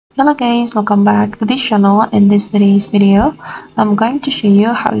Hello guys, welcome back to this channel. In today's video, I'm going to show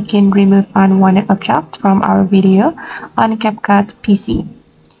you how we can remove unwanted object from our video on Capcut PC.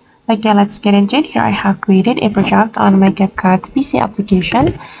 Okay, let's get into it. Here I have created a project on my Capcut PC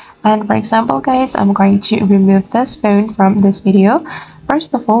application. And for example guys, I'm going to remove this phone from this video.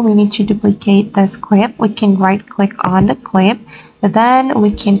 First of all, we need to duplicate this clip. We can right click on the clip, then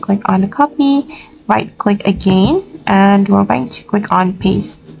we can click on the copy, right click again, and we're going to click on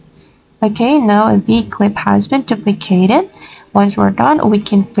paste. Okay, now the clip has been duplicated. Once we're done, we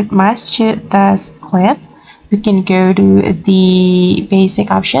can put mask to this clip. We can go to the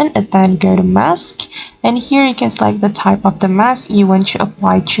basic option and then go to mask. And here you can select the type of the mask you want to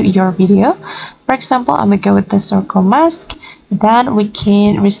apply to your video. For example, I'm going to go with the circle mask. Then we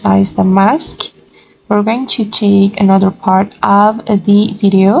can resize the mask. We're going to take another part of the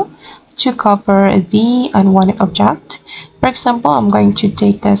video to cover the unwanted object. For example, I'm going to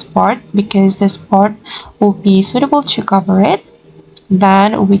take this part because this part will be suitable to cover it.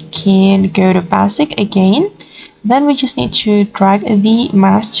 Then we can go to basic again. Then we just need to drag the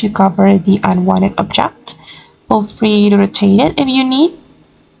mask to cover the unwanted object. Feel free to rotate it if you need,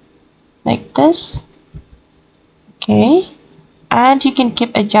 like this. Okay, and you can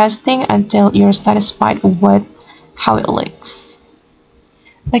keep adjusting until you're satisfied with how it looks.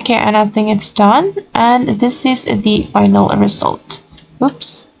 Okay, and I think it's done, and this is the final result.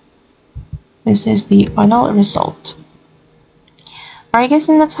 Oops, this is the final result. Alright guys,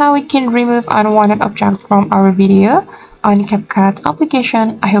 and that's how we can remove unwanted object from our video on Capcut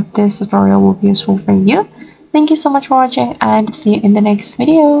application. I hope this tutorial will be useful for you. Thank you so much for watching, and see you in the next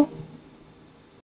video.